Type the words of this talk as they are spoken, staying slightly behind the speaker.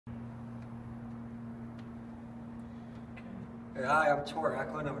Hi, I'm Tor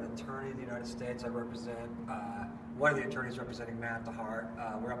Eklund. I'm an attorney in the United States. I represent one of the attorneys representing Matt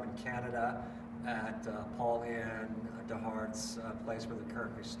DeHart. We're up in Canada at Paul Leann DeHart's place where they're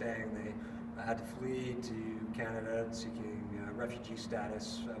currently staying. They had to flee to Canada seeking refugee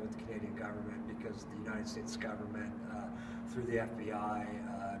status with the Canadian government because the United States government, through the FBI,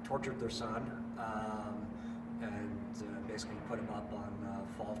 tortured their son and basically put him up on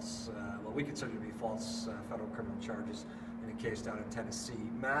false, what we consider to be false federal criminal charges in a case down in Tennessee.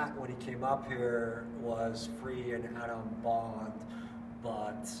 Matt, when he came up here, was free and out on bond,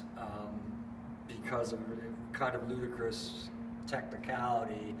 but because of a kind of ludicrous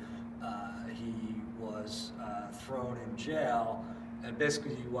technicality, he was thrown in jail. And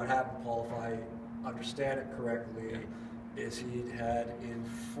basically what happened, Paul, if I understand it correctly, is he had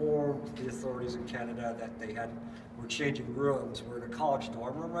informed the authorities in Canada that they were changing rooms. We're in a college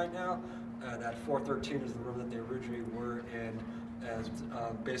dorm room right now. That 413 is the room that they originally were in.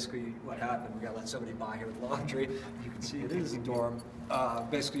 And basically what happened, we gotta let somebody by here with laundry. You can see it is a dorm.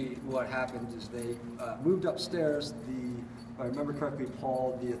 Basically what happened is they moved upstairs. If I remember correctly,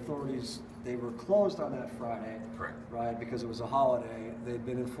 Paul, the authorities, they were closed on that Friday. Correct. Right, because it was a holiday. They'd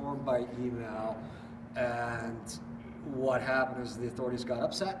been informed by email, and what happened is the authorities got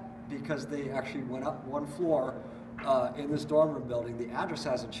upset because they actually went up one floor in this dorm room building. The address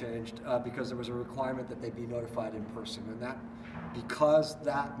hasn't changed because there was a requirement that they be notified in person, and that because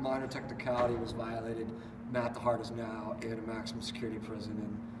that minor technicality was violated, Matt DeHart is now in a maximum security prison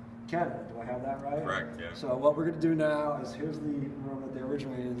in Canada. Do I have that right? Correct, yeah. So what we're going to do now is, here's the room that they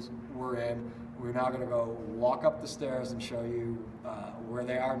originally were in. We're now going to go walk up the stairs and show you where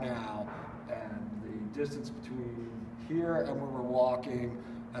they are now, and the distance between here and where we're walking,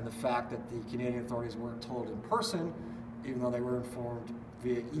 and the fact that the Canadian authorities weren't told in person, even though they were informed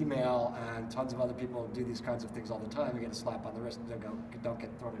via email, and tons of other people do these kinds of things all the time. They get a slap on the wrist and they go, don't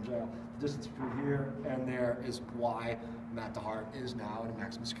get thrown in jail. The distance between here and there is why Matt DeHart is now in a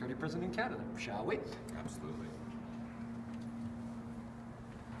maximum security prison in Canada. Shall we? Absolutely.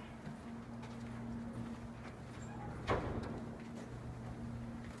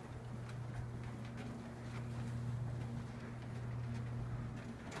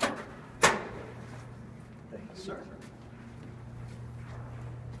 Thank you, sir.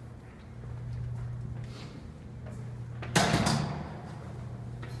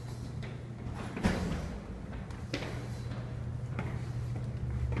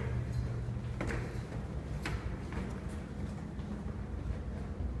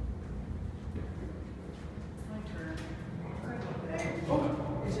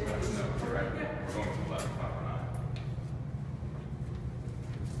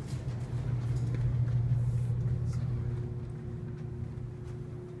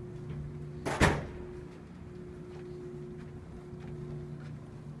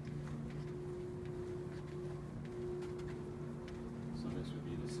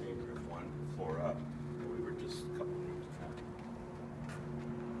 Up. We were just a couple of rooms back.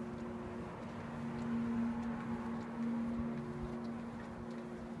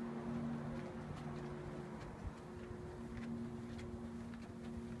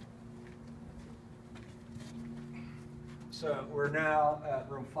 So we're now at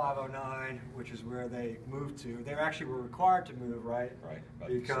room 509, which is where they moved to. They actually were required to move, right? Right.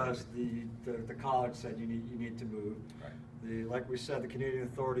 Because the college said you need to move. Right. Like we said, the Canadian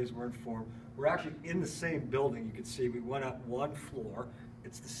authorities were informed. We're actually in the same building. You can see we went up one floor.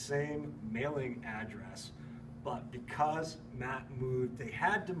 It's the same mailing address, but because Matt moved, they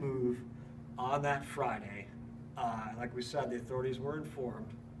had to move on that Friday. Like we said, the authorities were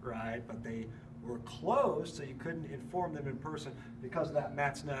informed, right? But they were closed, so you couldn't inform them in person. Because of that,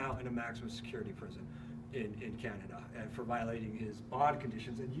 Matt's now in a maximum security prison in Canada, and for violating his bond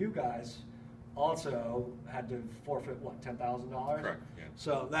conditions. And you guys also had to forfeit, what, $10,000? Correct, yeah.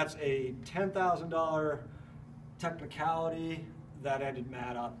 So that's a $10,000 technicality that ended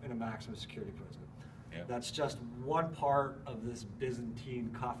Matt up in a maximum security prison. Yeah. That's just one part of this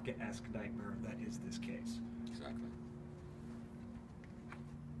Byzantine Kafkaesque nightmare that is this case. Exactly.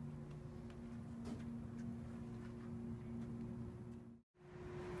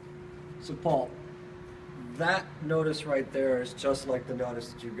 So Paul, that notice right there is just like the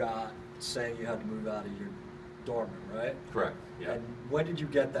notice that you got saying you had to move out of your dorm room, right? Correct, yeah. And when did you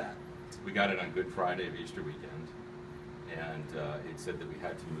get that? We got it on Good Friday of Easter weekend, and it said that we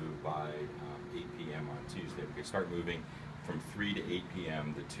had to move by 8 p.m. on Tuesday. We could start moving from 3 to 8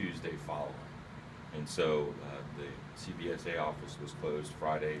 p.m. the Tuesday following. And so the CBSA office was closed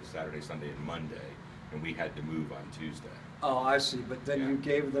Friday, Saturday, Sunday, and Monday, and we had to move on Tuesday. Oh, I see. But then Yeah. you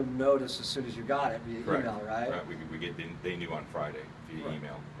gave them notice as soon as you got it via Correct. email, right? Right. They knew on Friday via Right.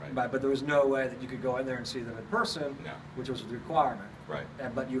 email. Right. Right, but there was no way that you could go in there and see them in person, No. which was the requirement. Right.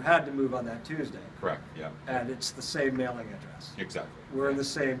 But you had to move on that Tuesday. Correct. Yeah. And it's the same mailing address. Exactly. We're in Yeah. the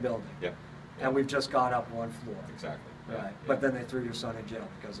same building. Yep. And we've just gone up one floor. Exactly. Yeah. Right. Yeah. But then they threw your son in jail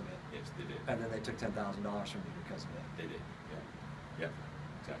because of it. Yes, they did. And then they took $10,000 from you because of it. They did. Yeah. Yeah.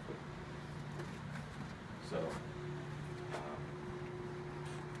 Exactly. So.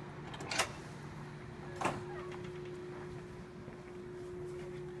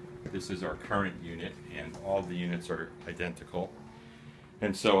 This is our current unit, and all the units are identical.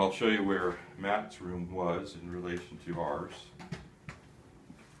 And so I'll show you where Matt's room was in relation to ours.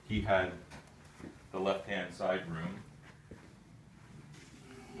 He had the left-hand side room.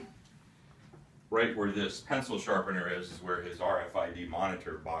 Right where this pencil sharpener is where his RFID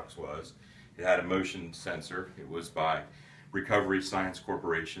monitor box was. It had a motion sensor. It was by Recovery Science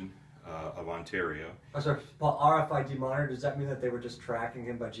Corporation of Ontario. Oh, sorry, Paul, RFID monitor, does that mean that they were just tracking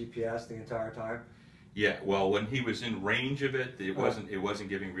him by GPS the entire time? Yeah, well, when he was in range of it, it wasn't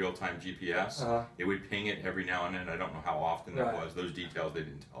giving real-time GPS. It would ping it every now and then. I don't know how often that was. Those details they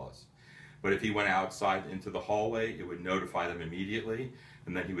didn't tell us. But if he went outside into the hallway, it would notify them immediately,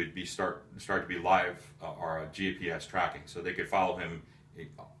 and then he would start to be live or GPS tracking, so they could follow him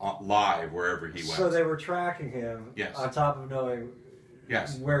live wherever he went. So they were tracking him. Yes. On top of knowing.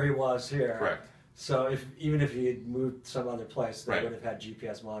 Yes. Where he was here. Correct. So even if he had moved some other place, they Right. would have had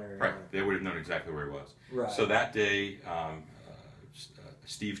GPS monitoring. Right. They would have known exactly where he was. Right. So that day,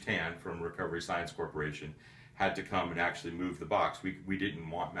 Steve Tan from Recovery Science Corporation had to come and actually move the box. We didn't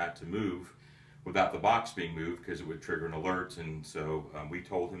want Matt to move without the box being moved because it would trigger an alert, and so we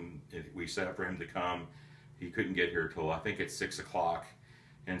told him, we set up for him to come. He couldn't get here till I think it's 6 o'clock,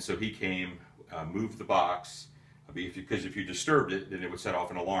 and so he came, moved the box, because if you disturbed it, then it would set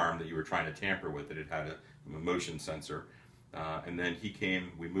off an alarm that you were trying to tamper with it. It had a motion sensor. And then he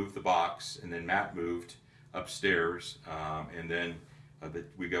came, we moved the box, and then Matt moved upstairs, and then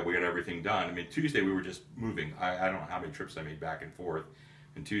we got everything done. I mean, Tuesday we were just moving. I don't know how many trips I made back and forth.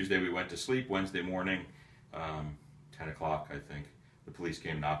 And Tuesday we went to sleep. Wednesday morning, 10 o'clock, I think, the police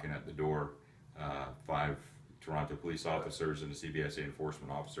came knocking at the door. 5 Toronto police officers and a CBSA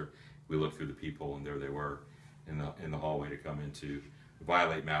enforcement officer. We looked through the people, and there they were in the hallway to come in to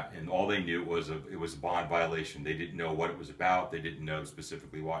violate Matt, and all they knew was it was a bond violation. They didn't know what it was about. They didn't know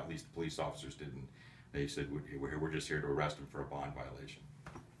specifically why. At least the police officers didn't. They said we're just here to arrest him for a bond violation.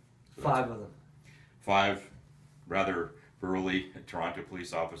 So 5 of them. 5 rather burly Toronto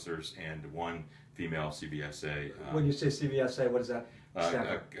police officers and 1 female CBSA. When you say CBSA, what is that?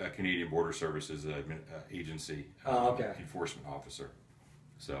 A Canadian Border Services agency okay. enforcement officer.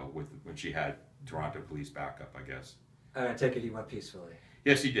 So when she had Toronto police backup, I guess. And I take it he went peacefully.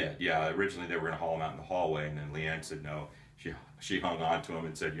 Yes, he did. Yeah, originally they were going to haul him out in the hallway, and then Leann said no. She hung on to him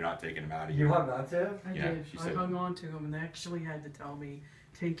and said, "You're not taking him out of here." You hung on to him? I Yeah, did. she I said- hung on to him, and they actually had to tell me,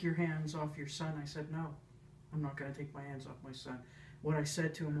 "Take your hands off your son." I said, "No, I'm not going to take my hands off my son." What I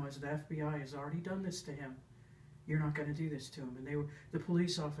said to him was, "The FBI has already done this to him. You're not going to do this to him." And the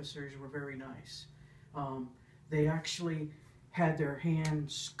police officers were very nice. They actually had their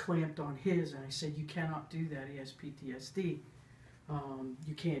hands clamped on his, and I said, "You cannot do that. He has PTSD.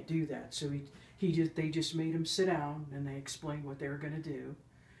 You can't do that." So they just made him sit down, and they explained what they were going to do,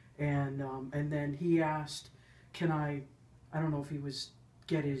 and then he asked, "Can I don't know if he was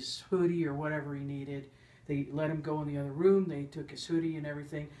get his hoodie or whatever he needed." They let him go in the other room. They took his hoodie and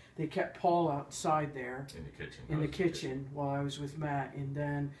everything. They kept Paul outside there in the kitchen. While I was with Matt, and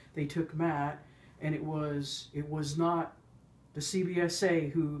then they took Matt, and it was not the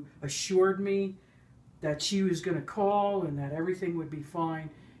CBSA who assured me that she was going to call and that everything would be fine.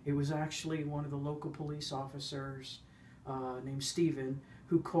 It was actually one of the local police officers named Stephen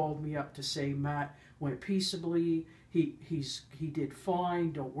who called me up to say Matt went peaceably. He did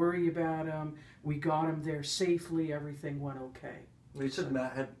fine. Don't worry about him. We got him there safely. Everything went okay. Well, you said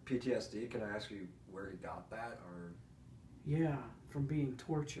Matt had PTSD. Can I ask you where he got that? Or Yeah, from being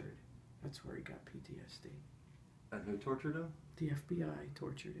tortured. That's where he got PTSD. and who tortured him? The FBI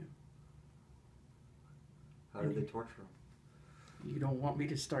tortured him. How did they torture him? You don't want me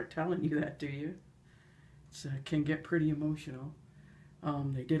to start telling you that, do you? It can get pretty emotional.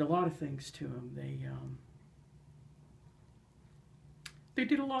 They did a lot of things to him. They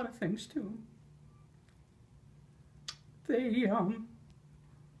did a lot of things to him. They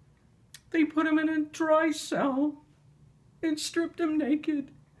put him in a dry cell and stripped him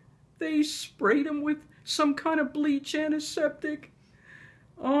naked. They sprayed him with some kind of bleach antiseptic.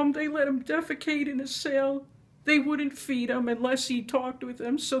 They let him defecate in a cell. They wouldn't feed him unless he talked with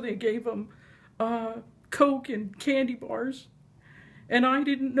them, so they gave him Coke and candy bars. And I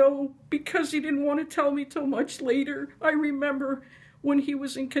didn't know because he didn't want to tell me till much later. I remember when he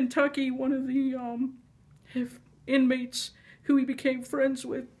was in Kentucky, one of the inmates who he became friends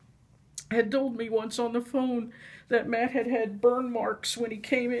with had told me once on the phone that Matt had had burn marks when he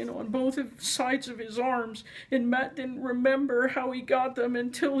came in on both sides of his arms, and Matt didn't remember how he got them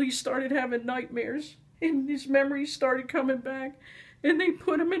until he started having nightmares, and his memories started coming back, and they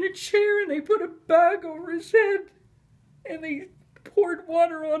put him in a chair, and they put a bag over his head, and they poured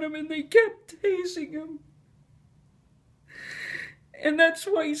water on him, and they kept tasing him. And that's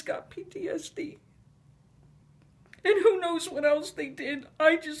why he's got PTSD. And who knows what else they did.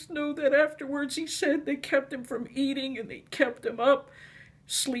 I just know that afterwards he said they kept him from eating and they kept him up.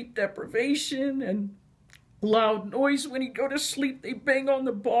 Sleep deprivation and loud noise when he'd go to sleep. They bang on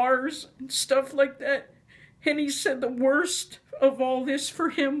the bars and stuff like that. And he said the worst of all this for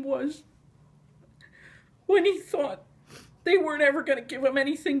him was when he thought they weren't ever going to give him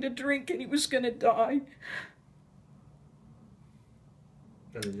anything to drink and he was going to die.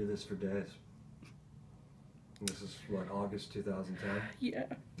 And they did this for days. And this is what, August 2010? Yeah.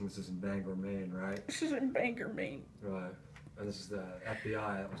 And this is in Bangor, Maine, right? This is in Bangor, Maine. Right. And this is the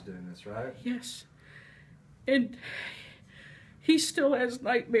FBI that was doing this, right? Yes. And he still has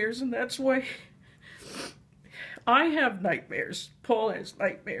nightmares, and that's why I have nightmares. Paul has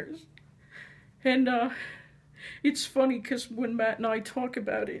nightmares. And it's funny because when Matt and I talk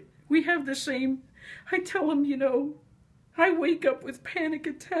about it, we have the same. I tell him, you know, I wake up with panic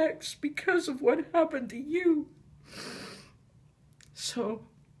attacks because of what happened to you. So,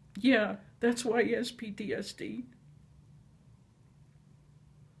 yeah, that's why he has PTSD.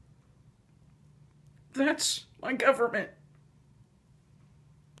 That's my government.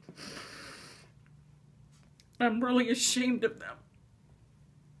 I'm really ashamed of them.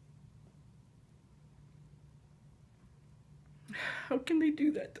 How can they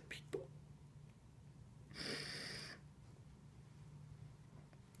do that to people?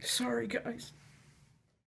 Sorry, guys.